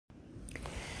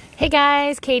Hey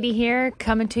guys, Katie here,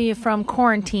 coming to you from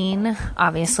quarantine,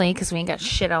 obviously, because we ain't got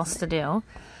shit else to do.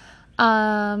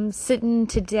 Sitting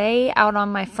today out on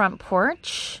my front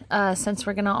porch, since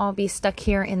we're gonna all be stuck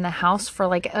here in the house for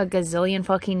like a gazillion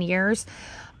fucking years.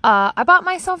 I bought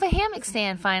myself a hammock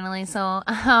stand finally, so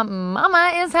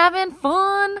mama is having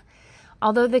fun.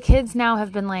 Although the kids now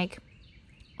have been like,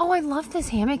 oh, I love this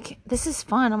hammock. This is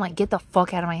fun. I'm like, get the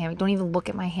fuck out of my hammock. Don't even look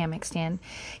at my hammock stand.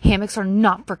 Hammocks are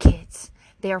not for kids.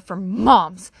 They are for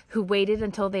moms who waited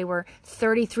until they were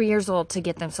 33 years old to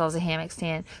get themselves a hammock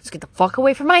stand. So get the fuck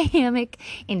away from my hammock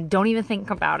and don't even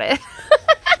think about it.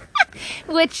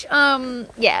 Which,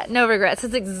 yeah, no regrets.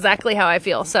 That's exactly how I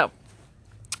feel. So,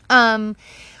 I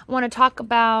want to talk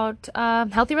about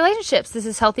healthy relationships. This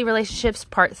is Healthy Relationships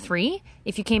Part 3.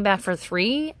 If you came back for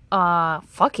 3,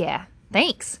 fuck yeah.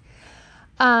 Thanks.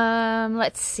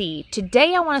 Let's see.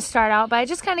 Today I want to start out by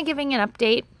just kind of giving an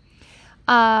update.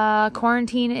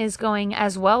 Quarantine is going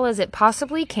as well as it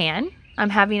possibly can. I'm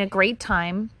having a great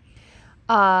time.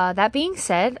 That being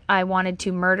said, I wanted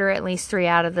to murder at least 3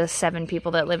 out of the 7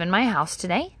 people that live in my house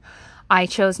today. I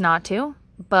chose not to,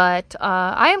 but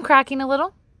I am cracking a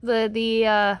little.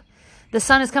 The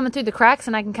sun is coming through the cracks,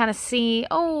 and I can kind of see,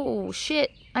 oh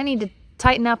shit, I need to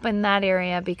tighten up in that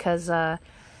area because I'm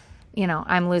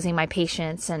losing my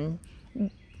patience, and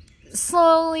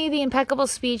slowly the impeccable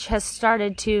speech has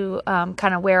started to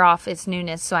kind of wear off its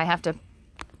newness. So I have to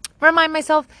remind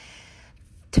myself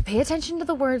to pay attention to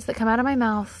the words that come out of my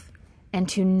mouth and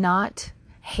to not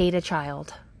hate a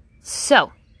child.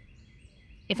 So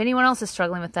if anyone else is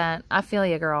struggling with that, I feel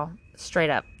you, girl. Straight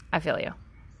up. I feel you.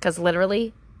 Because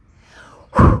literally,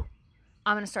 I'm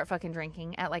going to start fucking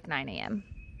drinking at like 9 a.m.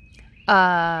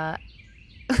 I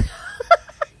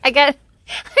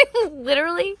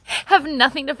literally have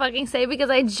nothing to fucking say because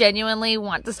I genuinely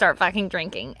want to start fucking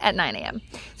drinking at 9 a.m.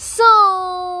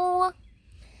 So,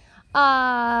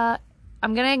 I'm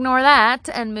going to ignore that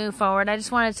and move forward. I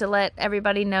just wanted to let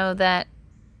everybody know that,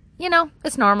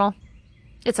 it's normal.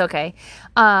 It's okay.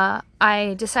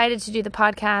 I decided to do the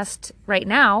podcast right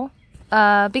now,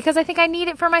 because I think I need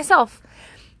it for myself.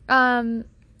 And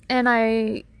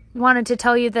I wanted to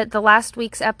tell you that the last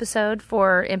week's episode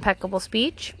for Impeccable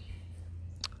Speech,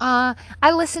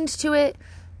 I listened to it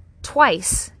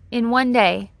twice in one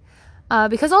day,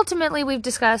 because ultimately we've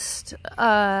discussed,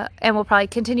 and we'll probably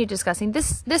continue discussing,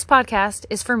 this podcast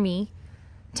is for me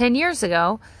 10 years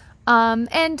ago,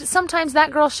 and sometimes that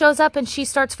girl shows up and she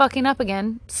starts fucking up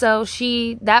again, so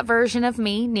that version of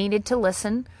me needed to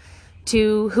listen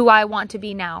to who I want to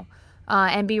be now,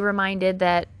 and be reminded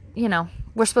that,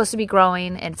 we're supposed to be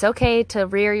growing, and it's okay to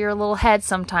rear your little head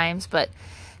sometimes, but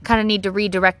kind of need to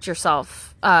redirect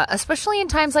yourself, especially in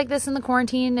times like this in the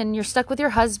quarantine, and you're stuck with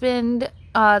your husband,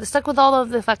 stuck with all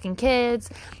of the fucking kids,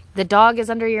 the dog is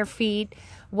under your feet,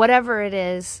 whatever it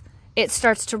is, it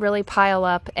starts to really pile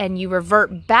up, and you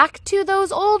revert back to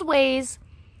those old ways,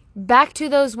 back to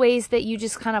those ways that you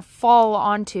just kind of fall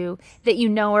onto, that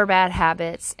are bad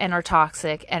habits and are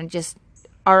toxic and just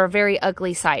are a very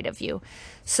ugly side of you.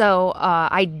 So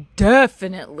I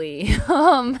definitely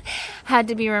had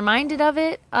to be reminded of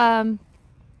it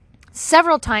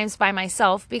several times by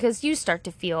myself, because you start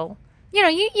to feel,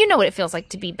 you know what it feels like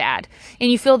to be bad,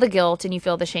 and you feel the guilt and you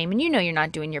feel the shame, and you're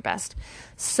not doing your best.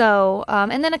 So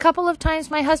and then a couple of times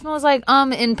my husband was like,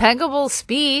 impeccable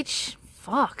speech,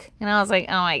 fuck, and I was like,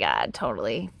 oh my god,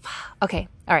 totally. Okay,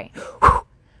 all right,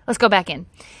 let's go back in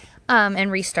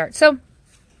and restart. So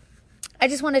I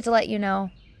just wanted to let you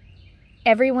know,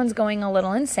 everyone's going a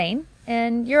little insane,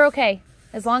 and you're okay.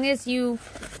 As long as the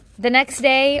next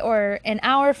day or an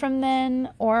hour from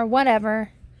then or whatever.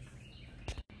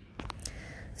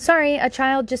 Sorry, a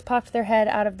child just popped their head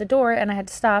out of the door and I had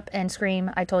to stop and scream,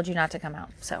 I told you not to come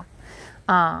out. So,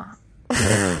 I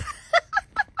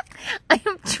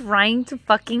am trying to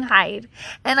fucking hide,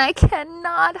 and I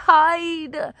cannot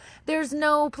hide. There's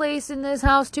no place in this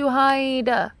house to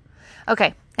hide.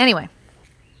 Okay, anyway.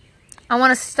 I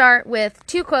want to start with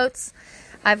 2 quotes.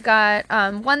 I've got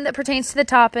one that pertains to the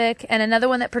topic and another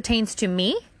one that pertains to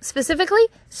me specifically.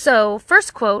 So,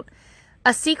 first quote,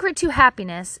 "A secret to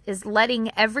happiness is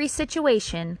letting every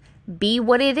situation be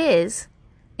what it is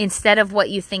instead of what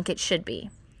you think it should be."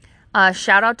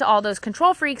 Shout out to all those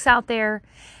control freaks out there.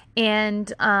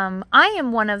 And I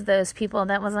am one of those people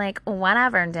that was like,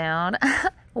 whatever, dude.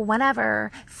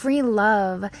 Whatever. Free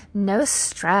love. No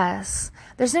stress.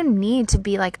 There's no need to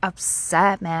be like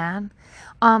upset, man.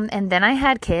 And then I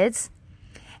had kids,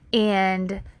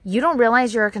 And you don't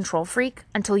realize you're a control freak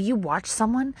until you watch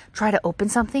someone try to open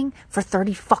something for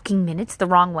 30 fucking minutes the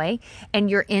wrong way, and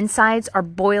your insides are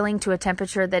boiling to a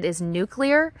temperature that is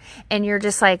nuclear, and you're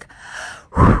just like,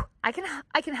 I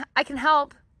can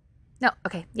help. No,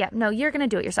 okay, yeah, no, you're gonna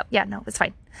do it yourself. Yeah, no, it's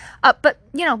fine. But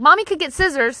mommy could get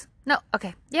scissors. No,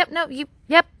 okay, yep, no, you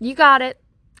got it.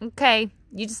 Okay,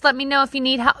 you just let me know if you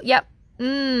need help. Yep,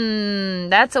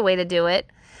 that's a way to do it.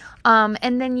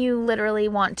 And then you literally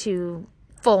want to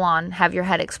full on have your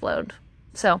head explode.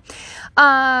 So,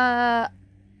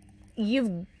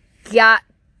 you've got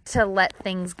to let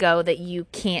things go that you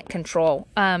can't control.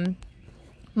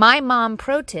 My mom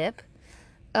pro tip,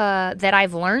 that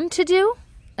I've learned to do,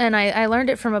 and I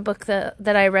learned it from a book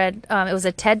that I read. It was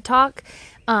a TED Talk.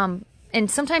 And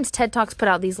sometimes TED Talks put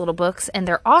out these little books, and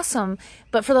they're awesome.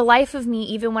 But for the life of me,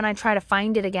 even when I try to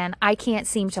find it again, I can't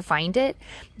seem to find it.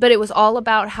 But it was all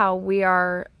about how we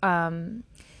are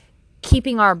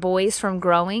keeping our boys from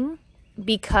growing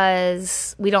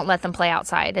because we don't let them play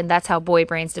outside, and that's how boy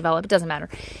brains develop. It doesn't matter.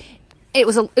 It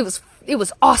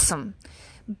was awesome.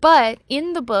 But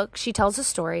in the book, she tells a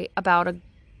story about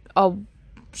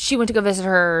she went to go visit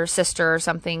her sister or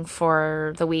something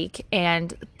for the week,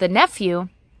 and the nephew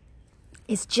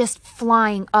is just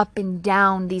flying up and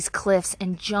down these cliffs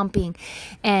and jumping,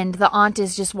 and the aunt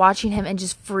is just watching him and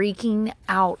just freaking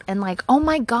out and like, oh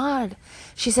my God.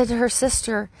 She said to her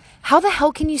sister, how the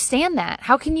hell can you stand that?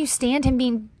 How can you stand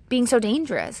him being so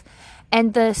dangerous?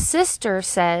 And the sister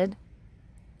said,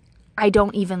 I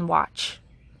don't even watch.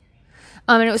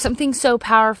 And it was something so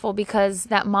powerful because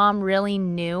that mom really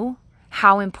knew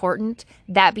how important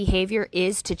that behavior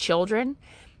is to children.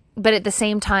 But at the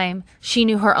same time, she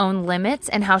knew her own limits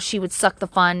and how she would suck the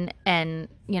fun and,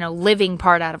 living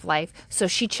part out of life. So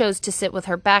she chose to sit with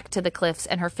her back to the cliffs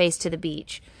and her face to the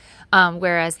beach,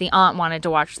 whereas the aunt wanted to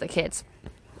watch the kids.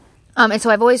 And so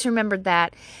I've always remembered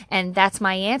that, and that's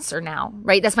my answer now,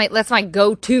 right? That's my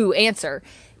go-to answer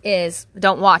is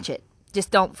don't watch it.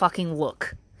 Just don't fucking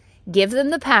look. Give them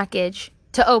the package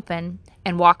to open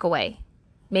and walk away.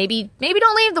 Maybe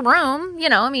don't leave the room,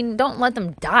 don't let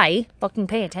them die. Fucking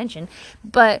pay attention.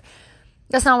 But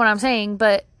that's not what I'm saying.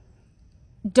 But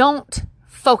don't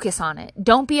focus on it.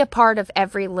 Don't be a part of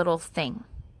every little thing.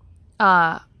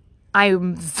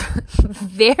 I'm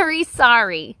very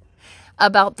sorry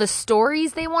about the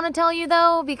stories they want to tell you,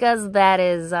 though, because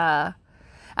that's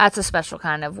a special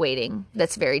kind of waiting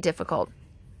that's very difficult.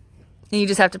 And you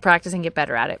just have to practice and get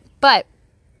better at it. But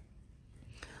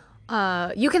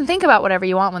you can think about whatever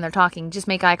you want when they're talking. Just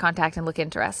make eye contact and look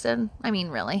interested. I mean,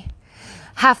 really.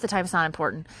 Half the time it's not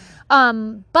important.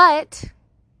 But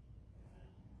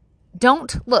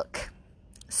don't look.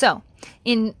 So,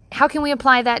 how can we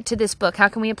apply that to this book? How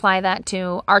can we apply that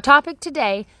to our topic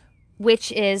today,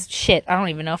 which is shit. I don't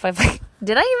even know if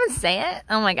did I even say it?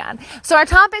 Oh my God. So our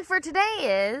topic for today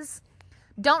is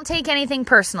don't take anything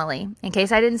personally, in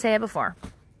case I didn't say it before.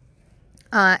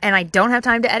 And I don't have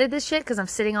time to edit this shit because I'm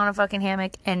sitting on a fucking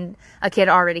hammock and a kid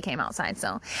already came outside.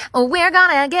 So we're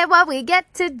gonna get what we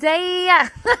get today.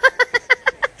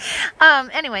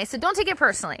 Anyway, so don't take it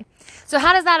personally. So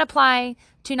how does that apply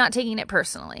to not taking it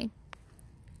personally?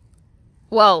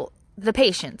 Well, the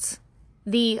patience.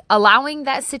 The allowing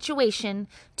that situation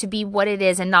to be what it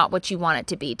is and not what you want it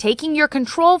to be. Taking your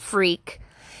control freak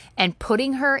and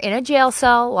putting her in a jail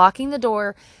cell, locking the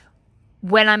door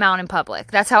when I'm out in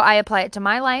public. That's how I apply it to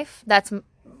my life. That's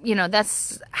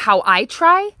how I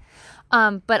try.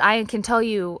 But I can tell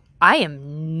you, I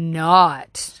am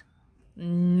not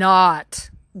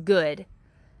good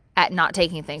at not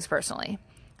taking things personally.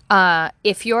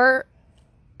 If you're,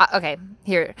 okay,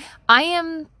 here, I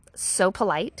am so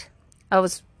polite. I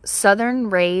was Southern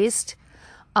raised.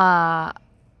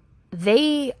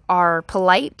 They are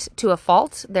polite to a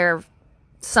fault. They're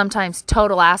sometimes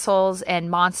total assholes and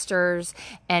monsters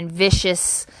and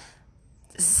vicious,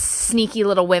 sneaky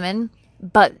little women.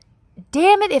 But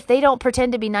damn it, if they don't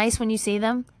pretend to be nice when you see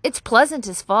them, it's pleasant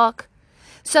as fuck.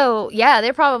 So yeah,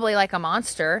 they're probably like a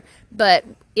monster, but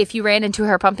if you ran into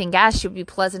her pumping gas, she would be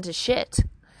pleasant as shit.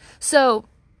 So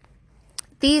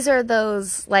these are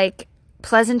those like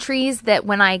pleasantries that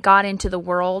when I got into the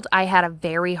world, I had a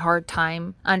very hard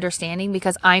time understanding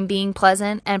because I'm being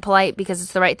pleasant and polite because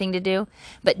it's the right thing to do,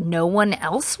 but no one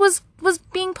else was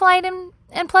being polite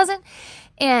and pleasant.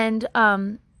 And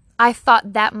I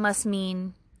thought that must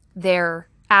mean they're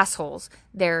assholes,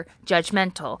 they're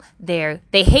judgmental,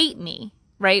 they hate me,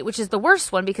 right? Which is the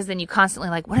worst one because then you constantly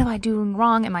like, what am I doing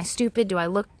wrong? Am I stupid? Do I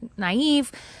look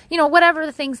naive? Whatever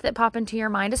the things that pop into your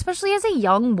mind, especially as a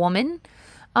young woman.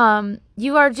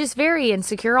 You are just very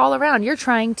insecure all around. You're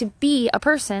trying to be a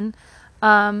person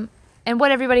And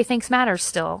what everybody thinks matters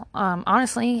still.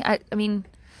 Honestly, I mean,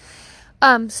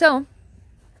 so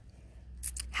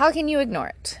how can you ignore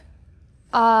it?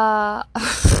 I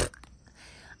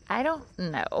don't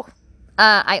know.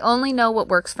 I only know what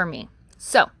works for me.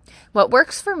 So what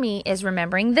works for me is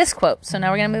remembering this quote. So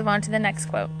now we're going to move on to the next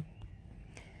quote.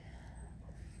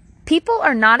 People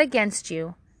are not against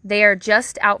you. They are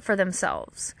just out for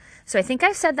themselves. So I think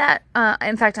I've said that.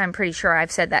 In fact, I'm pretty sure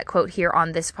I've said that quote here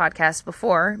on this podcast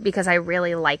before because I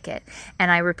really like it.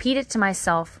 And I repeat it to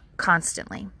myself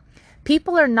constantly.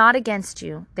 People are not against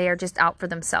you. They are just out for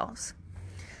themselves.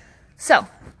 So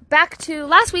back to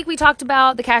last week, we talked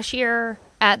about the cashier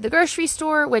at the grocery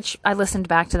store, which I listened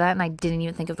back to that and I didn't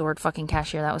even think of the word fucking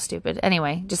cashier. That was stupid.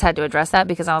 Anyway, just had to address that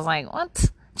because I was like, what?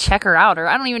 Check her out. Or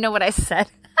I don't even know what I said.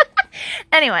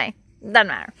 Anyway, doesn't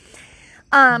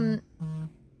matter.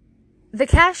 The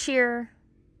cashier,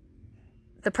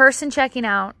 the person checking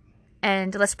out,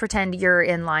 and let's pretend you're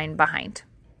in line behind.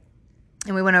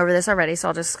 And we went over this already, so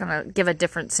I'll just kind of give a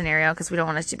different scenario because we don't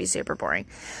want it to be super boring.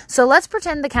 So let's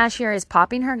pretend the cashier is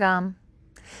popping her gum.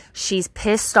 She's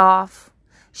pissed off.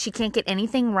 She can't get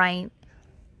anything right.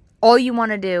 All you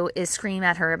want to do is scream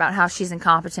at her about how she's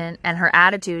incompetent and her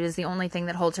attitude is the only thing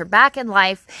that holds her back in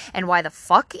life. And why the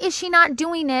fuck is she not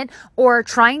doing it or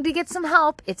trying to get some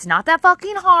help? It's not that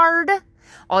fucking hard.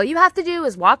 All you have to do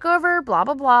is walk over, blah,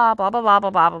 blah, blah, blah, blah, blah, blah,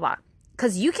 blah, blah, blah.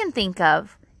 Because you can think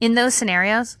of, in those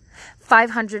scenarios,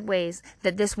 500 ways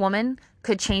that this woman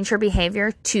could change her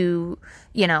behavior to,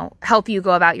 help you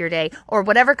go about your day or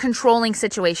whatever controlling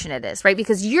situation it is, right?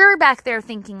 Because you're back there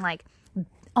thinking like,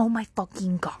 oh my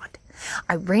fucking God.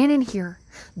 I ran in here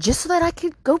just so that I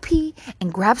could go pee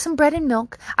and grab some bread and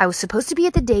milk. I was supposed to be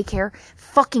at the daycare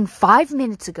fucking 5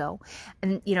 minutes ago.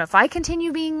 And, if I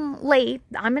continue being late,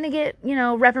 I'm going to get,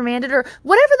 reprimanded or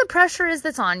whatever the pressure is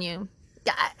that's on you.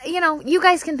 You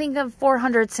guys can think of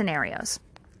 400 scenarios.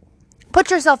 Put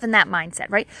yourself in that mindset,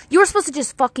 right? You were supposed to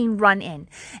just fucking run in.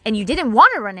 And you didn't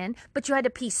want to run in, but you had to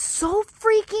pee so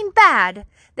freaking bad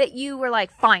that you were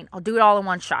like, fine, I'll do it all in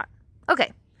one shot.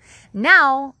 Okay.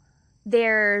 Now,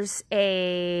 there's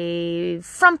a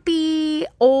frumpy,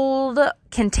 old,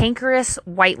 cantankerous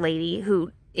white lady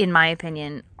who, in my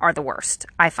opinion, are the worst,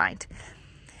 I find.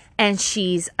 And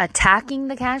she's attacking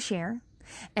the cashier,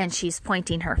 and she's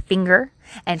pointing her finger,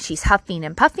 and she's huffing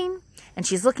and puffing, and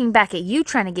she's looking back at you,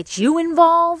 trying to get you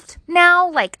involved now.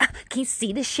 Like, can you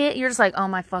see this shit? You're just like, oh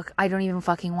my fuck, I don't even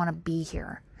fucking want to be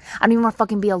here. I don't even want to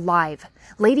fucking be alive.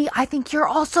 Lady, I think you're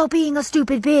also being a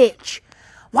stupid bitch.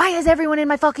 Why is everyone in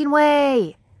my fucking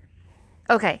way?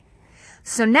 Okay,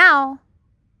 so now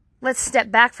let's step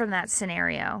back from that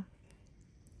scenario.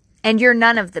 And you're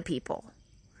none of the people.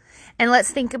 And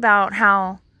let's think about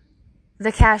how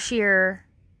the cashier,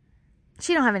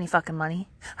 she don't have any fucking money.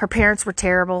 Her parents were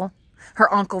terrible.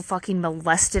 Her uncle fucking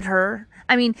molested her.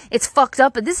 I mean, it's fucked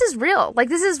up, but this is real. Like,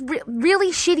 this is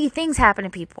really shitty things happen to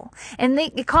people. And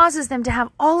it causes them to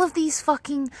have all of these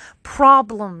fucking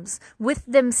problems with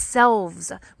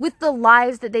themselves, with the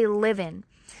lives that they live in.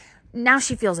 Now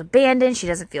she feels abandoned. She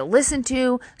doesn't feel listened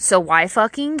to. So why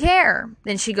fucking care?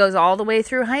 Then she goes all the way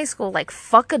through high school. Like,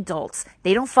 fuck adults.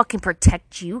 They don't fucking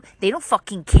protect you. They don't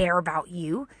fucking care about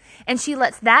you. And she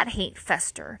lets that hate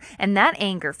fester and that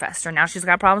anger fester. Now she's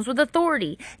got problems with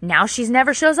authority. Now she's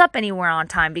never shows up anywhere on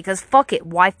time because fuck it.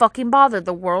 Why fucking bother?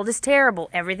 The world is terrible.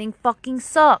 Everything fucking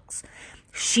sucks.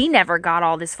 She never got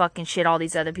all this fucking shit all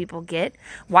these other people get.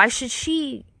 Why should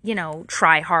she,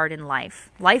 try hard in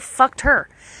life? Life fucked her.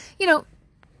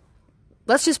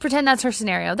 Let's just pretend that's her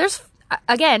scenario. There's,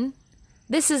 again,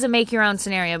 this is a make your own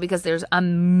scenario because there's a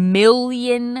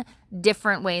million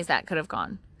different ways that could have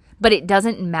gone. But it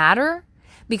doesn't matter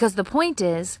because the point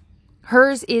is,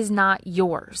 hers is not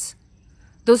yours.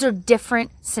 Those are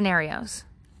different scenarios.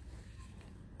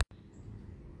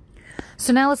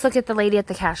 So now let's look at the lady at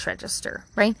the cash register,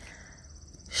 right?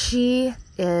 She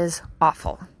is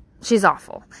awful. She's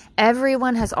awful.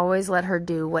 Everyone has always let her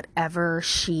do whatever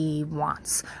she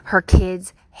wants. Her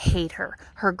kids hate her.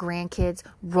 Her grandkids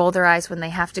roll their eyes when they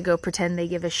have to go pretend they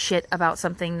give a shit about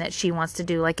something that she wants to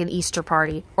do, like an Easter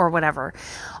party or whatever.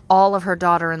 All of her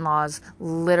daughter-in-laws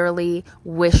literally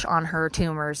wish on her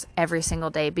tumors every single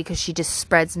day because she just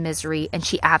spreads misery and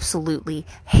she absolutely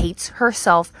hates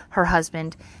herself, her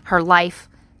husband, her life,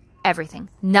 everything.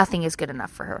 Nothing is good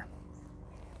enough for her.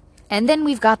 And then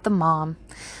we've got the mom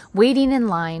waiting in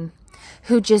line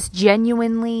who just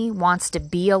genuinely wants to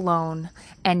be alone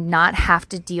and not have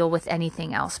to deal with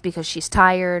anything else because she's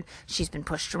tired, she's been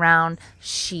pushed around,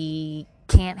 she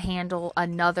can't handle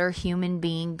another human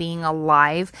being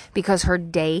alive because her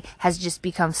day has just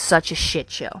become such a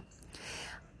shit show.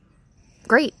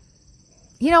 great.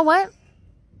 You know what?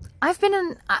 I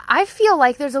feel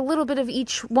like there's a little bit of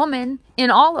each woman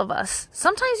in all of us.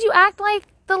 Sometimes you act like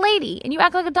the lady and you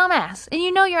act like a dumbass. And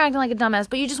you know you're acting like a dumbass,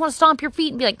 but you just want to stomp your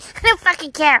feet and be like, I don't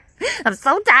fucking care. I'm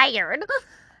so tired.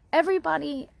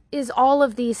 Everybody is all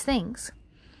of these things.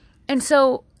 And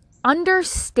so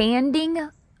understanding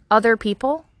other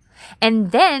people and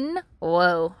then,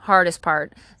 whoa, hardest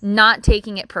part, not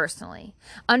taking it personally.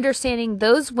 Understanding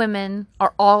those women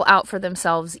are all out for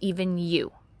themselves, even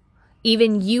you.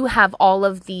 Even you have all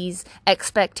of these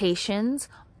expectations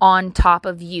on top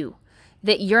of you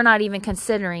that you're not even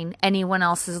considering anyone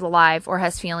else is alive or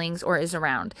has feelings or is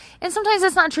around. And sometimes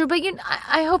that's not true, but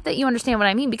I hope that you understand what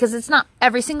I mean, because it's not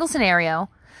every single scenario.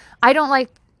 I don't like,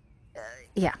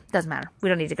 doesn't matter. We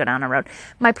don't need to go down a road.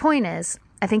 My point is,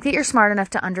 I think that you're smart enough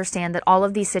to understand that all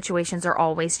of these situations are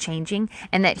always changing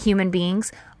and that human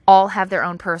beings all have their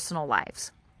own personal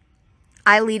lives.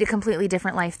 I lead a completely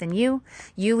different life than you.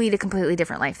 You lead a completely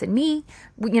different life than me.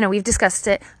 We've discussed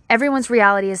it. Everyone's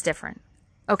reality is different.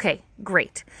 Okay,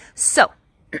 great. So,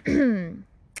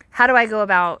 how do I go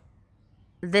about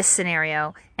this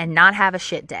scenario and not have a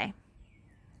shit day?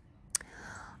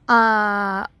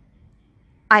 I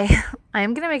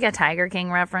am going to make a Tiger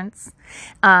King reference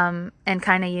and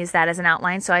kind of use that as an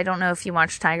outline. So I don't know if you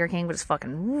watched Tiger King, but it's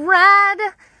fucking rad.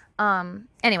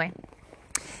 Anyway,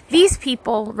 these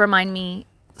people remind me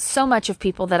so much of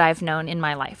people that I've known in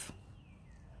my life.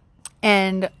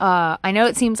 And I know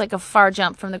it seems like a far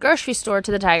jump from the grocery store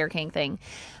to the Tiger King thing,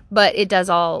 but it does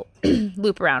all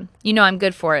loop around. You know I'm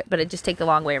good for it, but it just takes the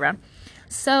long way around.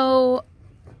 So,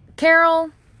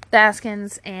 Carol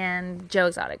Baskins and Joe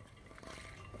Exotic.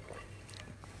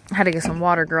 I had to get some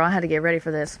water, girl. I had to get ready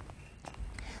for this.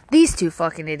 These two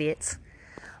fucking idiots.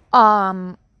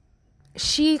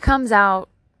 She comes out,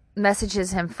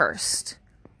 messages him first.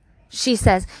 She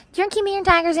says, you're keeping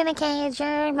tigers in a cage.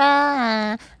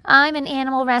 I'm an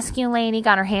animal rescue lady.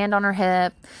 Got her hand on her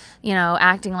hip.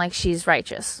 Acting like she's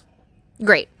righteous.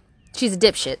 Great. She's a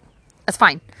dipshit. That's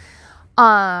fine.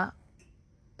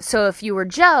 So if you were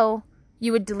Joe,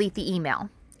 you would delete the email.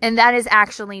 And that is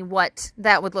actually what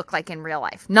that would look like in real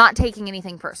life. Not taking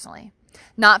anything personally.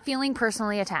 Not feeling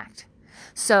personally attacked.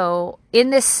 So in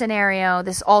this scenario,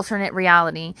 this alternate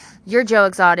reality, you're Joe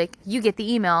Exotic, you get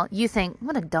the email, you think,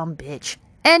 what a dumb bitch.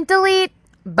 And delete.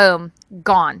 Boom.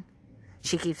 Gone.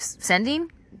 She keeps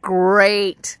sending.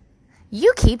 Great.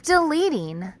 You keep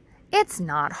deleting. It's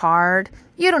not hard.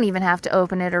 You don't even have to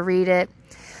open it or read it.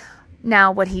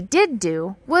 Now, what he did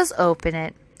do was open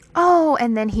it. Oh,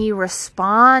 and then he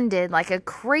responded like a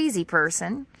crazy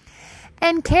person.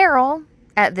 And Carol,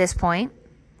 at this point,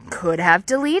 could have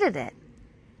deleted it.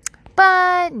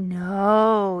 But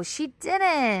no, she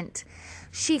didn't.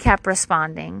 She kept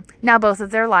responding. Now both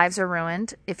of their lives are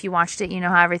ruined. If you watched it, you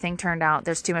know how everything turned out.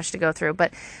 There's too much to go through.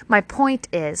 But my point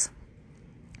is,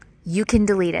 you can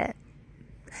delete it.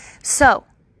 So,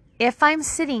 if I'm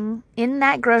sitting in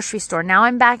that grocery store, now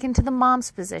I'm back into the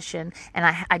mom's position,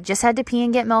 and I just had to pee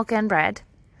and get milk and bread.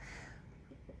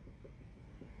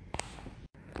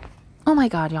 Oh my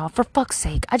God, y'all, for fuck's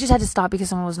sake. I just had to stop because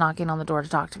someone was knocking on the door to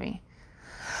talk to me.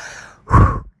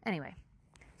 Anyway,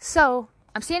 so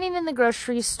I'm standing in the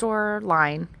grocery store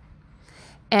line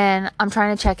and I'm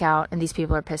trying to check out and these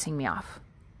people are pissing me off.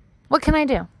 What can I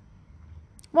do?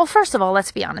 Well, first of all,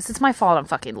 let's be honest. It's my fault I'm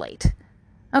fucking late.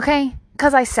 Okay?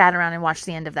 Because I sat around and watched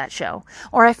the end of that show.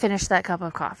 Or I finished that cup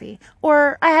of coffee.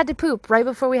 Or I had to poop right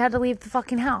before we had to leave the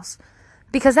fucking house.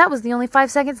 Because that was the only 5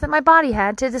 seconds that my body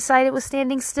had to decide it was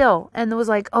standing still. And it was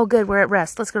like, oh good, we're at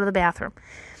rest. Let's go to the bathroom.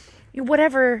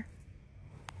 Whatever.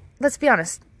 Let's be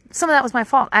honest. Some of that was my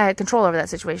fault. I had control over that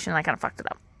situation and I kind of fucked it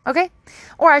up. Okay?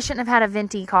 Or I shouldn't have had a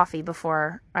venti coffee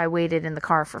before I waited in the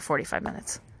car for 45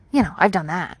 minutes. I've done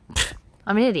that.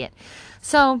 I'm an idiot.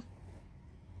 So,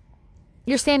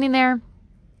 you're standing there.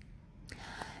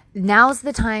 Now's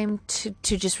the time to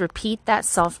just repeat that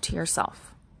self to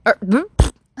yourself.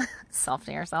 Self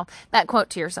to yourself. That quote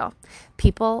to yourself.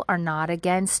 People are not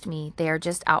against me. They are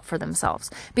just out for themselves.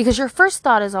 Because your first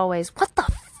thought is always, what the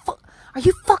fuck? Are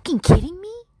you fucking kidding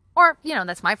me? Or,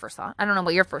 that's my first thought. I don't know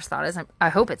what your first thought is. I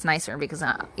hope it's nicer because,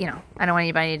 I don't want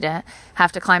anybody to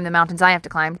have to climb the mountains I have to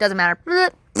climb. Doesn't matter.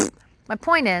 My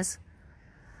point is,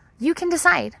 you can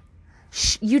decide.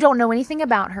 You don't know anything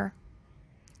about her.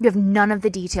 You have none of the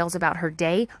details about her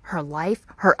day, her life,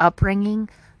 her upbringing,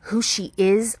 who she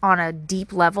is on a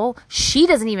deep level. She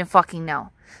doesn't even fucking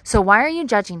know. So why are you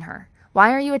judging her?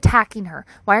 Why are you attacking her?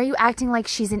 Why are you acting like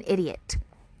she's an idiot?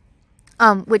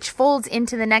 Which folds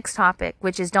into the next topic,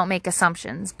 which is don't make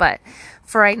assumptions. But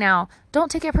for right now,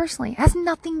 don't take it personally. It has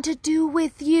nothing to do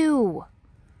with you.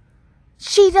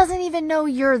 She doesn't even know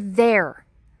you're there.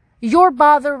 You're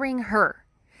bothering her.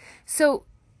 So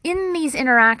in these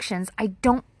interactions, I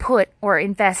don't put or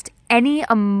invest any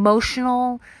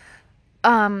emotional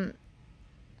time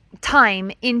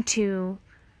into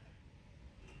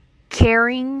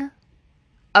caring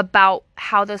about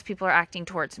how those people are acting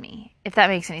towards me, if that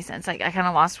makes any sense. Like, I kind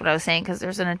of lost what I was saying because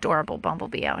there's an adorable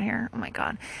bumblebee out here. Oh my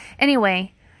God.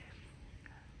 Anyway,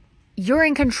 you're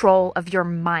in control of your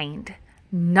mind,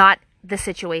 not the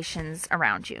situations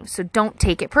around you. So don't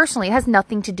take it personally. It has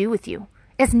nothing to do with you.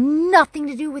 It has nothing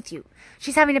to do with you.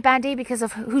 She's having a bad day because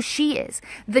of who she is.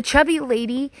 The chubby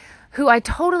lady who I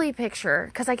totally picture,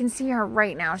 because I can see her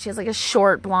right now. She has like a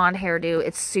short blonde hairdo.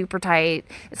 It's super tight.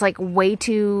 It's like way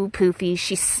too poofy.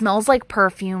 She smells like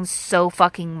perfume so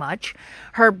fucking much.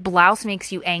 Her blouse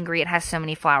makes you angry. It has so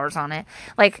many flowers on it.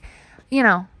 Like, you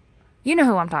know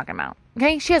who I'm talking about.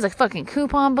 Okay? She has a fucking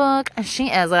coupon book, and she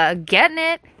is getting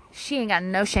it. She ain't got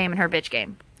no shame in her bitch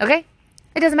game. Okay?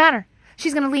 It doesn't matter.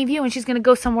 She's going to leave you and she's going to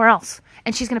go somewhere else.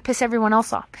 And she's going to piss everyone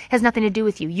else off. It has nothing to do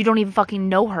with you. You don't even fucking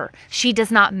know her. She does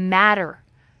not matter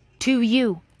to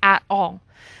you at all.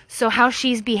 So how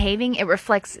she's behaving, it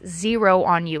reflects zero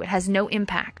on you. It has no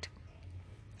impact.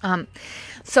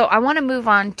 So I want to move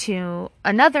on to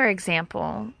another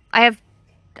example. I have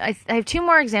two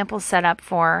more examples set up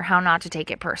for how not to take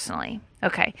it personally.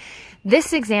 Okay.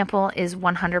 This example is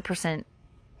 100%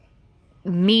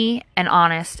 me and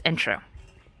honest and true.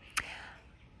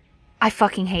 I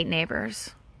fucking hate neighbors.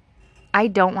 I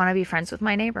don't want to be friends with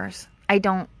my neighbors. I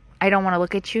don't want to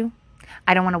look at you.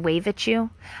 I don't want to wave at you.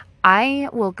 I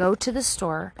will go to the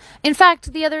store. In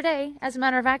fact, the other day, as a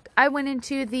matter of fact, I went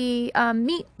into the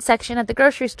meat section at the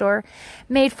grocery store,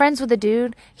 made friends with a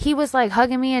dude. He was like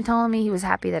hugging me and telling me he was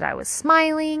happy that I was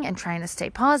smiling and trying to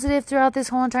stay positive throughout this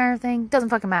whole entire thing. Doesn't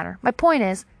fucking matter. My point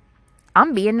is,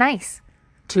 I'm being nice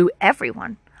to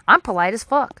everyone. I'm polite as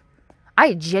fuck.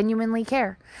 I genuinely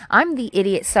care. I'm the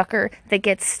idiot sucker that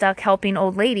gets stuck helping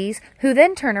old ladies who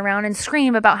then turn around and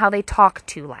scream about how they talk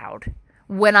too loud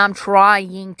when I'm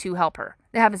trying to help her.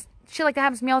 Shit like that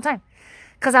happens to me all the time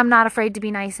because I'm not afraid to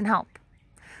be nice and help.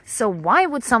 So why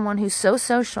would someone who's so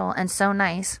social and so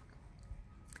nice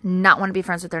not want to be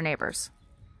friends with their neighbors?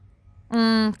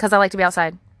 Because I like to be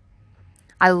outside.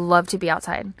 I love to be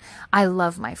outside. I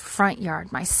love my front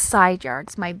yard, my side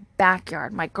yards, my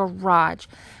backyard, my garage,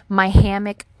 my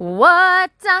hammock.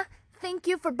 What? Thank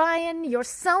you for buying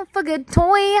yourself a good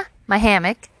toy. My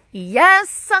hammock.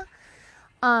 Yes.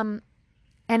 And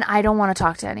I don't want to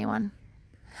talk to anyone.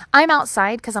 I'm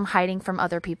outside because I'm hiding from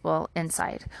other people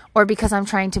inside, or because I'm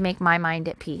trying to make my mind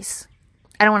at peace.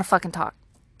 I don't want to fucking talk.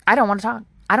 I don't want to talk.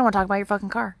 I don't want to talk about your fucking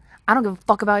car. I don't give a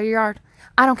fuck about your yard.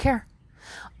 I don't care.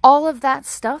 All of that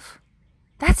stuff,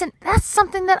 that's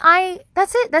something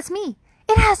that's it. That's me.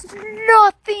 It has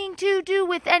nothing to do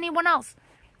with anyone else.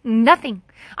 Nothing.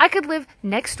 I could live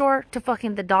next door to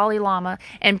fucking the Dalai Lama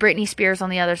and Britney Spears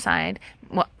on the other side.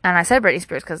 Well, and I said Britney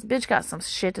Spears because the bitch got some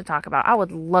shit to talk about. I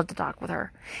would love to talk with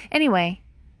her. Anyway,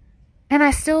 and I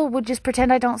still would just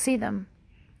pretend I don't see them.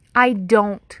 I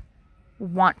don't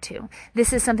want to.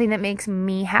 This is something that makes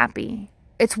me happy.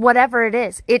 It's whatever it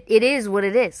is. It is what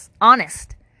it is.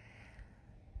 Honest.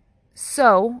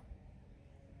 So,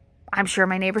 I'm sure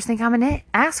my neighbors think I'm an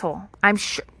asshole. I'm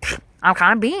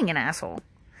kind of being an asshole.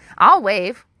 I'll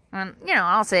wave, and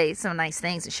I'll say some nice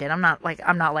things and shit. I'm not like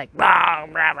blah,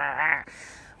 blah, blah.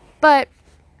 But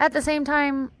at the same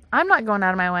time, I'm not going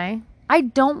out of my way. I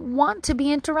don't want to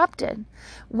be interrupted.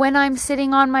 When I'm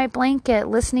sitting on my blanket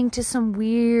listening to some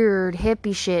weird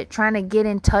hippie shit, trying to get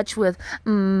in touch with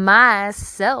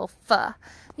myself,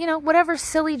 whatever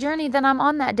silly journey that I'm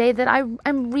on that day that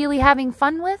I'm really having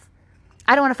fun with,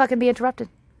 I don't want to fucking be interrupted.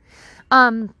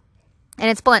 And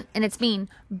it's blunt and it's mean.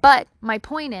 But my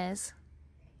point is,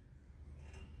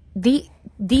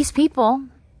 these people,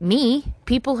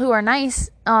 people who are nice,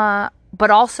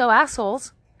 but also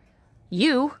assholes,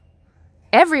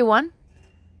 everyone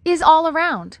is all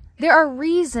around. There are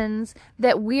reasons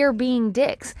that we're being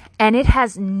dicks, and it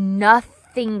has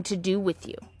nothing to do with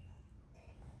you.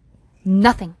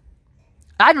 Nothing.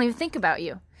 I don't even think about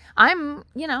you.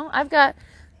 I've got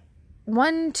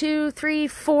 1, 2, 3,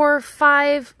 4,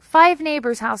 5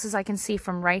 neighbors' houses I can see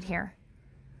from right here.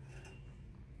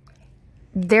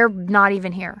 They're not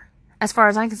even here. As far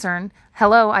as I'm concerned,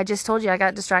 hello, I just told you I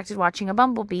got distracted watching a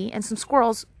bumblebee and some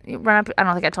squirrels run up. I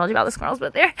don't think I told you about the squirrels,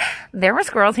 but there were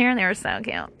squirrels here and they were so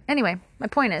cute. Anyway, my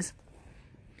point is,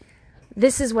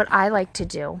 this is what I like to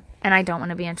do, and I don't want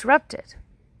to be interrupted.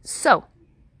 So,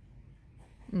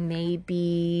 maybe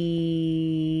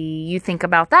you think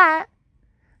about that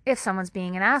if someone's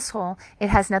being an asshole. It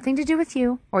has nothing to do with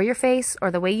you or your face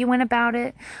or the way you went about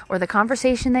it or the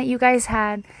conversation that you guys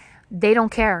had. They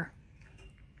don't care.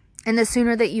 And the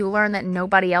sooner that you learn that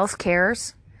nobody else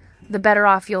cares, the better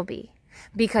off you'll be.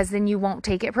 Because then you won't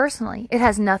take it personally. It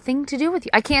has nothing to do with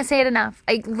you. I can't say it enough.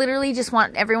 I literally just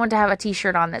want everyone to have a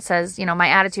t-shirt on that says, my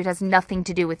attitude has nothing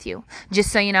to do with you.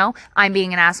 Just so you know, I'm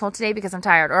being an asshole today because I'm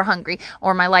tired or hungry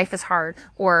or my life is hard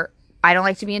or I don't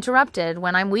like to be interrupted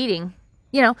when I'm weeding.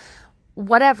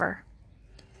 Whatever.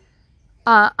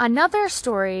 Another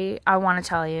story I want to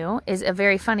tell you is a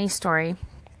very funny story.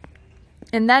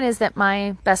 And that is that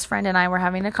my best friend and I were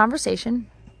having a conversation.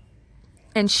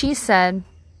 And she said,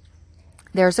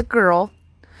 there's a girl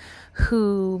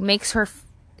who makes her,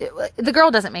 the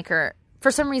girl doesn't make her, for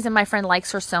some reason my friend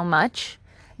likes her so much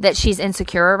that she's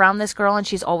insecure around this girl and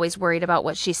she's always worried about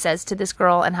what she says to this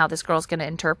girl and how this girl's going to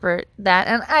interpret that.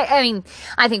 And I mean,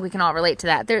 I think we can all relate to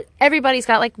that. Everybody's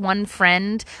got like one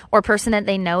friend or person that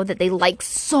they know that they like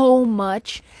so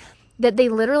much that they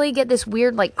literally get this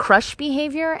weird like crush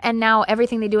behavior, and now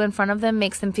everything they do in front of them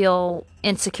makes them feel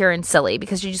insecure and silly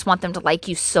because you just want them to like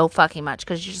you so fucking much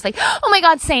because you're just like, oh my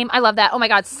god, same, I love that, oh my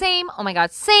god, same, oh my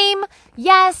god, same,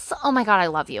 yes, oh my god, I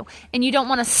love you. And you don't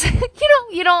want to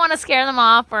you don't want to scare them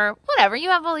off or whatever. You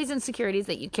have all these insecurities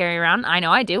that you carry around. I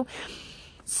know I do.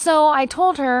 So I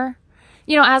told her,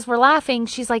 as we're laughing,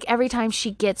 she's like, every time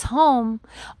she gets home,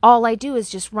 all I do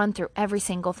is just run through every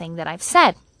single thing that I've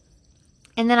said.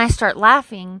 And then I start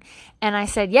laughing and I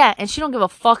said, yeah, and she don't give a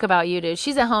fuck about you, dude.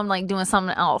 She's at home like doing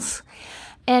something else.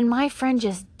 And my friend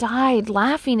just died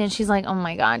laughing and she's like, oh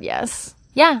my god, yes.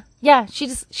 Yeah.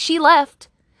 She left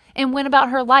and went about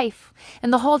her life.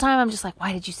 And the whole time I'm just like,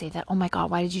 why did you say that? Oh my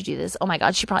god, why did you do this? Oh my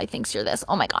god, she probably thinks you're this.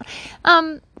 Oh my god.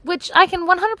 Which I can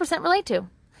 100% relate to.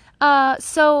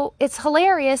 So it's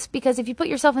hilarious because if you put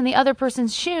yourself in the other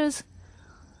person's shoes,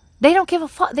 they don't give a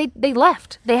fuck. They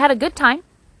left. They had a good time.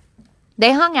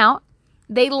 They hung out.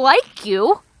 They like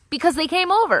you because they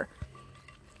came over.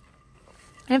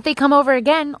 And if they come over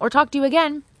again or talk to you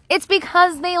again, it's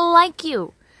because they like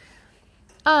you.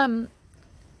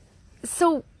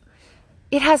 So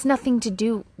it has nothing to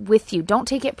do with you. Don't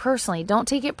take it personally. Don't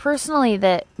take it personally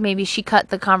that maybe she cut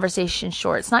the conversation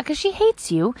short. It's not because she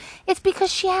hates you. It's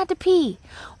because she had to pee.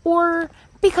 Or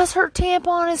because her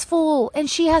tampon is full and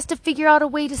she has to figure out a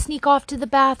way to sneak off to the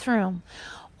bathroom.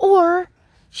 Or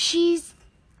she's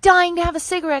dying to have a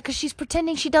cigarette because she's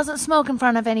pretending she doesn't smoke in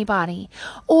front of anybody.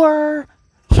 Or,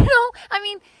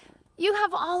 you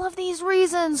have all of these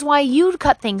reasons why you'd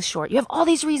cut things short. You have all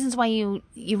these reasons why you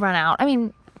run out.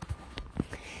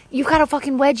 You've got a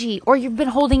fucking wedgie, or you've been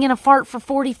holding in a fart for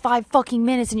 45 fucking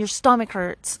minutes and your stomach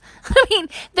hurts.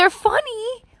 They're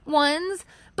funny ones,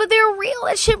 but they're real.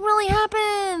 That shit really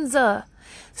happens.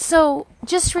 So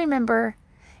just remember,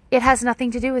 it has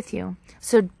nothing to do with you.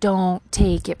 So don't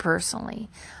take it personally.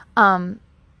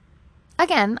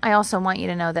 Again, I also want you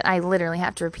to know that I literally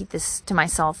have to repeat this to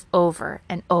myself over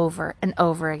and over and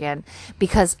over again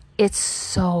because it's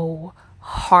so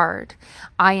hard.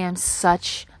 I am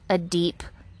such a deep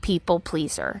people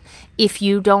pleaser. If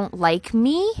you don't like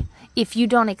me, if you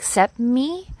don't accept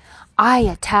me, I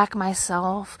attack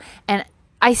myself and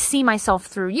I see myself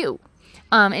through you.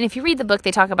 And if you read the book,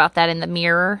 they talk about that in the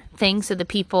mirror thing. So the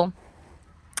people...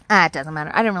 it doesn't matter.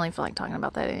 I don't really feel like talking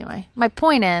about that anyway. My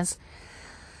point is,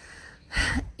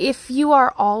 if you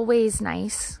are always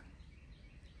nice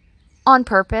on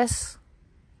purpose,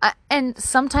 and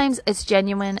sometimes it's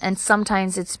genuine, and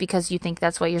sometimes it's because you think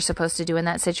that's what you're supposed to do in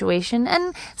that situation,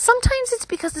 and sometimes it's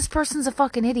because this person's a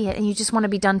fucking idiot and you just want to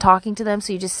be done talking to them,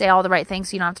 so you just say all the right things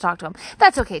so you don't have to talk to them.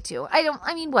 That's okay too.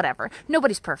 Whatever.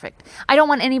 Nobody's perfect. I don't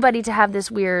want anybody to have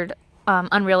this weird,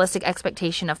 unrealistic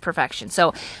expectation of perfection.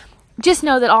 So just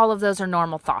know that all of those are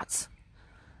normal thoughts.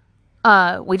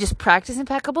 We just practice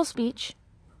impeccable speech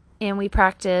and we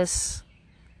practice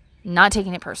not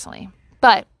taking it personally.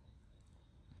 But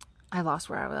I lost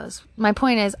where I was. My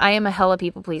point is, I am a hella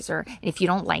people pleaser. And if you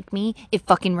don't like me, it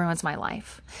fucking ruins my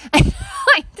life.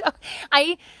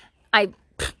 I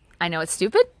know it's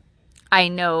stupid. I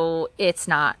know it's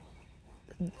not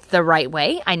the right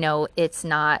way. I know it's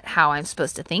not how I'm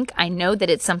supposed to think. I know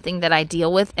that it's something that I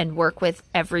deal with and work with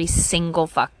every single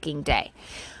fucking day.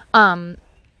 I'm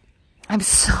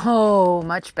so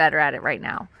much better at it right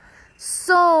now.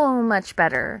 So much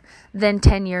better than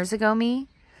 10 years ago me.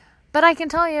 But I can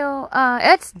tell you,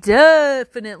 it's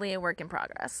definitely a work in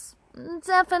progress.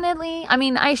 Definitely.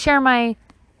 I share my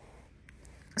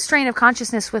strain of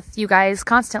consciousness with you guys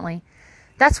constantly.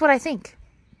 That's what I think.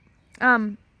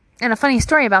 And a funny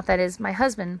story about that is my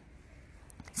husband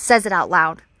says it out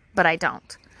loud, but I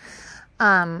don't.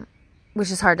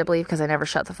 which is hard to believe because I never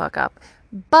shut the fuck up.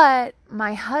 But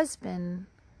my husband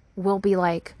will be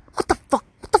like, what the fuck?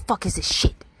 What the fuck is this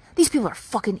shit? These people are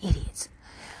fucking idiots.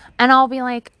 And I'll be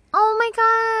like, oh my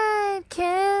God,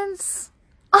 kids.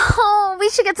 Oh, we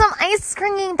should get some ice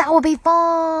cream. That will be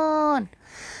fun.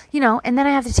 You know, and then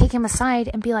I have to take him aside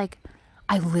and be like,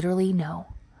 I literally know.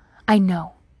 I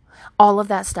know all of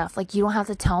that stuff. Like, you don't have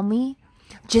to tell me.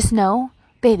 Just know,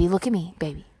 baby, look at me,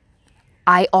 baby.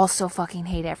 I also fucking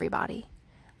hate everybody.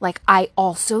 Like, I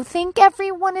also think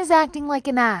everyone is acting like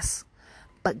an ass.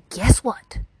 But guess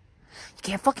what? You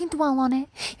can't fucking dwell on it.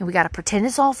 And we gotta pretend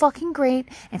it's all fucking great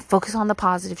and focus on the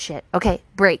positive shit. Okay,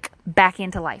 break. Back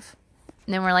into life.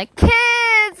 And then we're like, kids,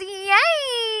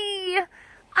 yay!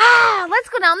 Let's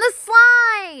go down the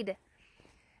slide.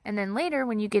 And then later,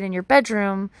 when you get in your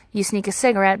bedroom, you sneak a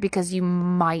cigarette because you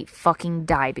might fucking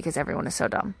die because everyone is so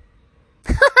dumb.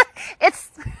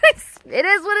 It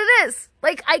is what it is.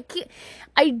 Like,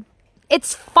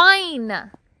 it's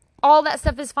fine. All that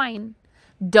stuff is fine.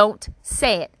 Don't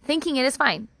say it. Thinking it is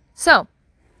fine. So,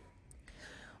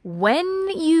 when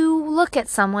you look at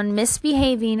someone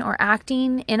misbehaving or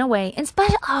acting in a way,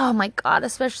 oh my God,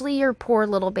 especially your poor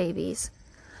little babies,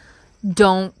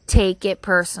 don't take it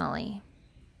personally.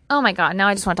 Oh my God, now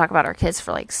I just want to talk about our kids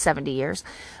for like 70 years.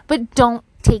 But don't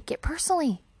take it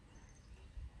personally.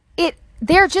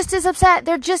 They're just as upset.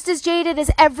 They're just as jaded as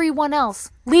everyone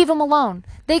else. Leave them alone.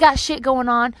 They got shit going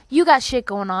on. You got shit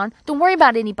going on. Don't worry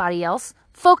about anybody else.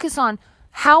 Focus on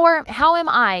how am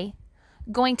I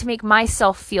going to make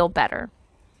myself feel better?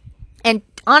 And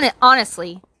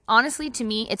honestly, to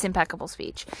me, it's impeccable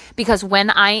speech. Because when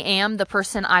I am the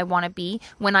person I want to be,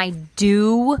 when I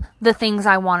do the things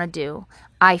I want to do,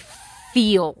 I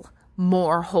feel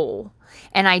more whole.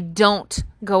 And I don't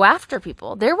go after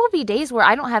people. There will be days where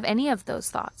I don't have any of those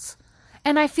thoughts.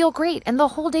 And I feel great. And the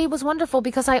whole day was wonderful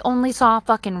because I only saw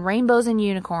fucking rainbows and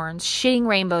unicorns, shitting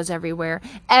rainbows everywhere.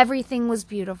 Everything was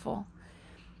beautiful.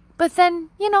 But then,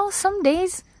 some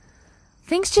days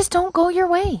things just don't go your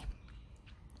way.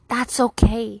 That's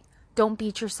okay. Don't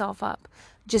beat yourself up.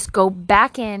 Just go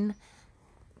back in,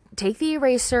 take the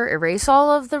eraser, erase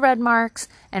all of the red marks,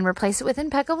 and replace it with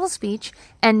impeccable speech,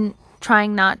 and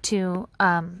trying not to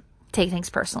take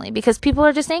things personally because people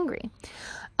are just angry.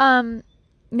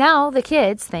 Now, the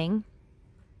kids thing,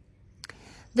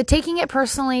 the taking it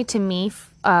personally to me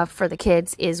for the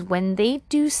kids is when they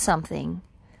do something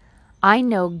I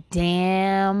know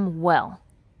damn well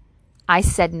I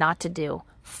said not to do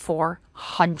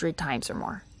 400 times or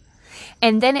more.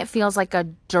 And then it feels like a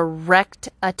direct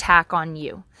attack on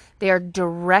you. They are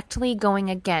directly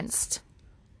going against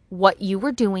what you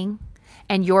were doing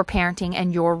and your parenting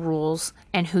and your rules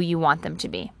and who you want them to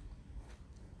be.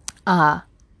 And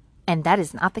that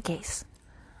is not the case.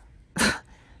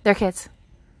 They're kids.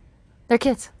 They're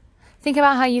kids. Think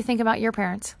about how you think about your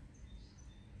parents.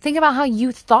 Think about how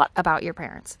you thought about your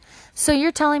parents. So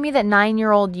you're telling me that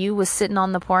 9-year-old you was sitting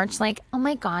on the porch like, oh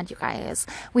my God, you guys,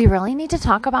 we really need to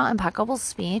talk about impeccable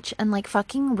speech and like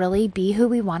fucking really be who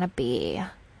we want to be.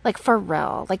 Like for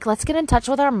real. Like let's get in touch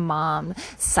with our mom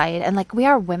side and like we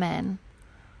are women.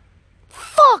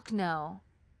 Fuck no.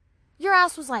 Your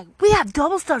ass was like, we have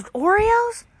double stuffed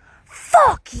Oreos?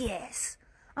 Fuck yes.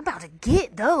 I'm about to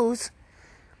get those.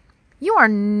 You are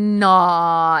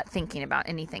not thinking about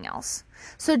anything else.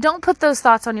 So don't put those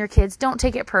thoughts on your kids. Don't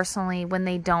take it personally when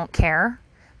they don't care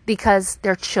because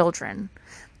they're children.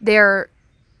 They're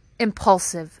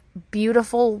impulsive,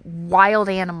 beautiful, wild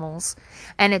animals.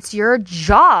 And it's your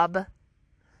job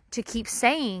to keep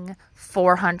saying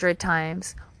 400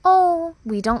 times, oh,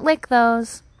 we don't lick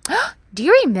those. Do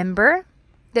you remember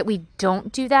that we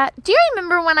don't do that? Do you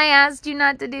remember when I asked you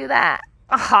not to do that?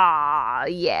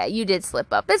 Yeah, you did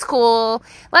slip up. It's cool.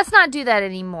 Let's not do that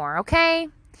anymore, okay?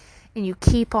 And you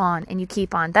keep on and you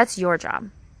keep on. That's your job.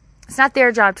 It's not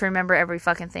their job to remember every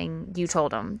fucking thing you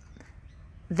told them.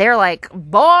 They're like,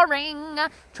 boring.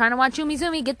 Trying to watch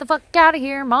Umizoomi. Get the fuck out of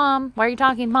here. Mom, why are you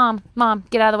talking? Mom,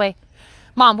 get out of the way.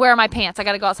 Mom, where are my pants? I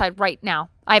gotta go outside right now.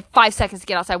 I have 5 seconds to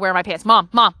get outside. Where are my pants? Mom.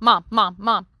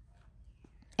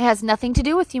 It has nothing to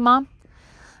do with you, Mom.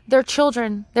 They're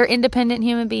children. They're independent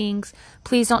human beings.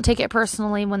 Please don't take it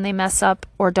personally when they mess up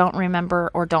or don't remember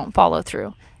or don't follow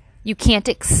through. You can't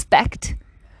expect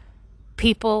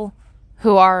people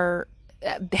who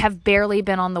have barely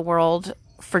been on the world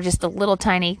for just a little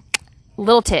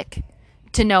tick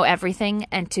to know everything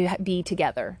and to be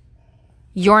together.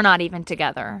 You're not even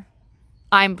together.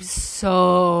 I'm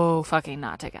so fucking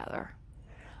not together.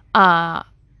 To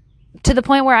the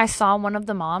point where I saw one of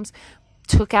the moms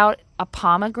took out a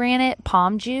pomegranate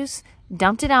palm juice,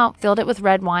 dumped it out, filled it with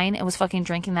red wine, and was fucking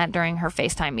drinking that during her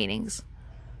FaceTime meetings.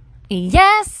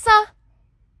 Yes!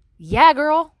 Yeah,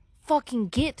 girl. Fucking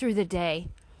get through the day.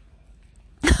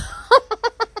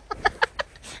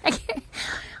 I can't.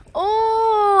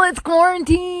 Oh, it's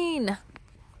quarantine.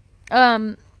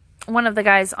 One of the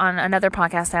guys on another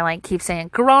podcast I like keeps saying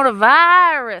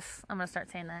coronavirus. I'm going to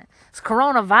start saying that. It's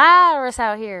coronavirus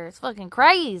out here. It's fucking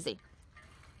crazy.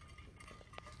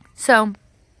 So,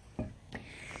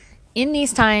 in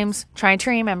these times, try to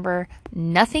remember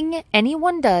nothing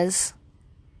anyone does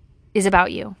is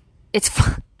about you. It's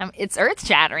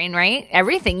earth-shattering, right?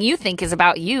 Everything you think is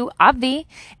about you, obvi.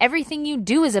 Everything you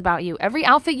do is about you. Every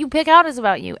outfit you pick out is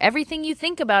about you. Everything you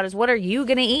think about is what are you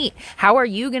going to eat? How are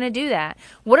you going to do that?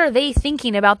 What are they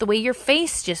thinking about the way your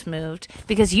face just moved?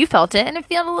 Because you felt it and it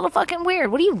felt a little fucking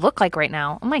weird. What do you look like right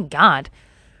now? Oh my God.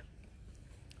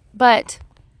 But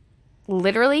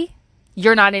literally,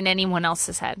 you're not in anyone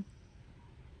else's head.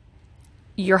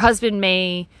 Your husband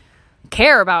may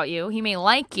care about you. He may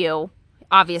like you.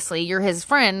 Obviously, you're his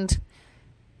friend,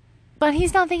 but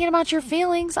he's not thinking about your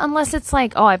feelings unless it's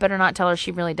like, oh, I better not tell her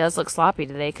she really does look sloppy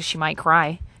today because she might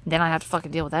cry. Then I have to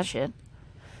fucking deal with that shit.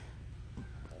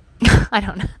 I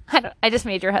don't know. I just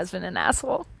made your husband an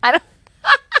asshole. I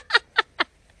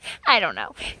don't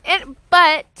know.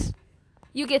 But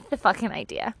you get the fucking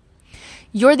idea.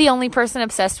 You're the only person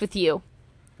obsessed with you,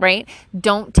 right?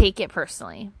 Don't take it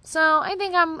personally. So I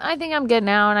think I'm good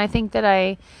now, and I think that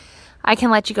I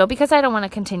can let you go because I don't want to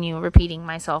continue repeating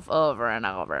myself over and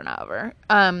over and over.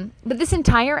 But this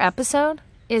entire episode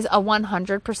is a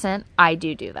 100% I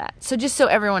do that. So just so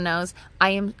everyone knows,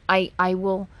 I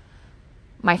will,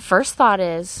 my first thought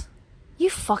is,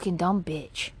 you fucking dumb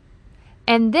bitch.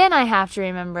 And then I have to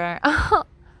remember, oh,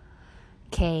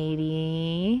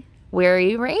 Katie, we're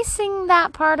erasing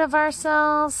that part of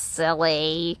ourselves.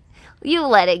 Silly. You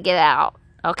let it get out.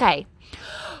 Okay.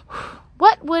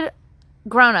 What would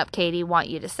grown-up Katie want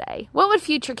you to say? What would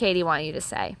future Katie want you to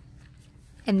say?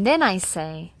 And then I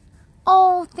say,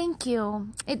 oh, thank you.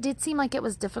 It did seem like it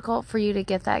was difficult for you to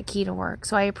get that key to work,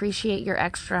 so I appreciate your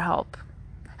extra help.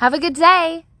 Have a good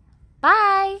day.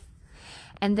 Bye.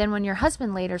 And then when your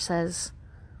husband later says,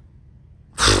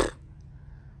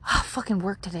 fucking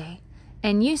work today,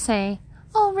 and you say,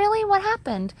 oh, really? What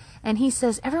happened? And he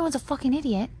says, everyone's a fucking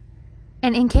idiot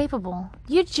and incapable.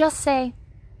 You just say,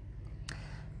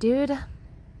 dude,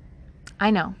 I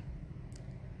know,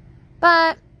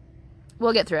 but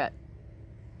we'll get through it.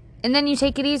 And then you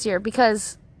take it easier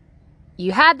because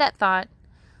you had that thought,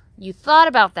 you thought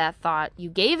about that thought, you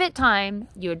gave it time,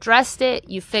 you addressed it,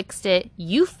 you fixed it,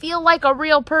 you feel like a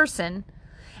real person,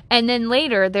 and then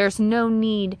later there's no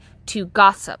need to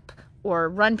gossip or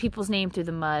run people's name through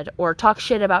the mud or talk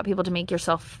shit about people to make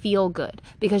yourself feel good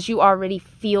because you already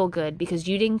feel good because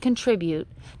you didn't contribute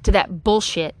to that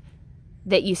bullshit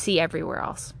that you see everywhere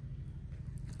else.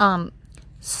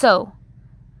 So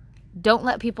don't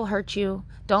let people hurt you.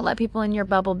 Don't let people in your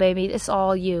bubble, baby. It's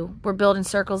all you. We're building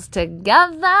circles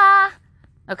together.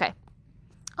 Okay.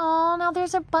 Oh, now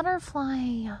there's a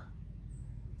butterfly.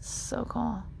 So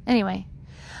cool. Anyway,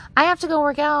 I have to go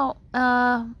work out.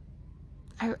 I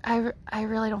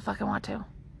really don't fucking want to.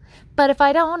 But if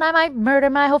I don't, I might murder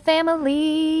my whole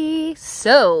family.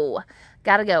 So,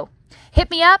 gotta go. Hit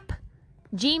me up.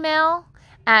 Gmail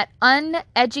at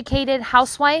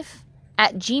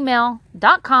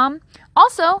uneducatedhousewife@gmail.com.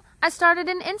 Also, I started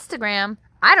an Instagram.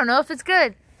 I don't know if it's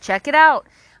good. Check it out.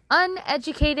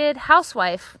 Uneducated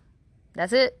Housewife.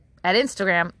 That's it. At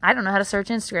Instagram. I don't know how to search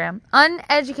Instagram.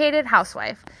 Uneducated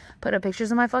Housewife. Put up pictures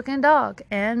of my fucking dog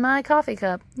and my coffee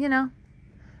cup. You know,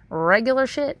 regular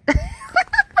shit.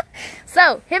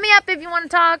 So, hit me up if you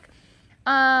want to talk.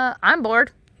 I'm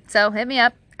bored. So, hit me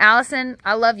up. Allison,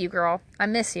 I love you, girl. I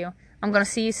miss you. I'm going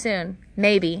to see you soon.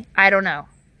 Maybe. I don't know.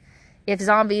 If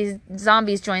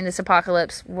zombies join this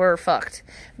apocalypse, we're fucked.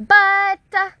 But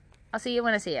I'll see you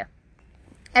when I see you.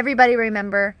 Everybody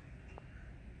remember,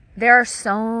 there are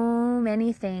so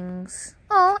many things.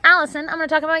 Oh, Allison, I'm going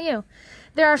to talk about you.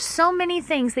 There are so many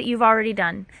things that you've already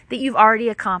done, that you've already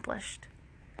accomplished.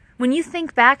 When you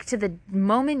think back to the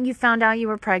moment you found out you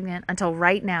were pregnant until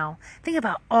right now, think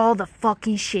about all the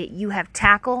fucking shit you have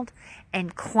tackled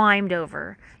and climbed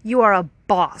over. You are a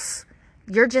boss.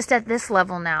 You're just at this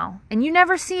level now. And you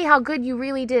never see how good you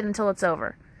really did until it's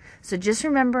over. So just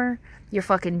remember, you're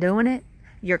fucking doing it.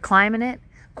 You're climbing it.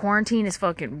 Quarantine is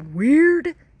fucking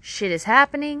weird. Shit is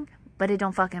happening. But it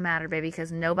don't fucking matter, baby,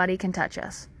 because nobody can touch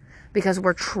us. Because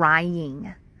we're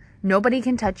trying. Nobody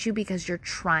can touch you because you're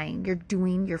trying. You're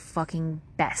doing your fucking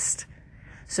best.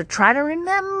 So try to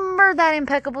remember that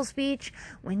impeccable speech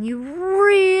when you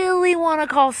really want to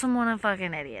call someone a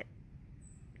fucking idiot.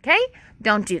 Okay?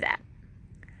 Don't do that.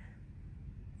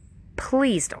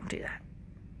 Please don't do that.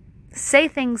 Say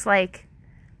things like,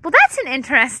 well, that's an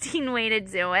interesting way to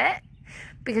do it.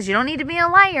 Because you don't need to be a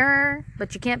liar,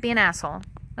 but you can't be an asshole.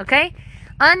 Okay?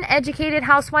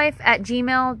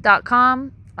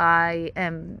 uneducatedhousewife@gmail.com. I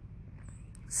am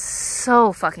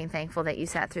so fucking thankful that you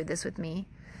sat through this with me.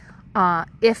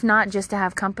 If not just to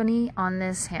have company on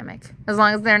this hammock. As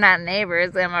long as they're not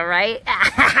neighbors, am I right?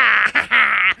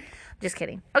 Just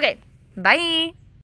kidding. Okay, bye.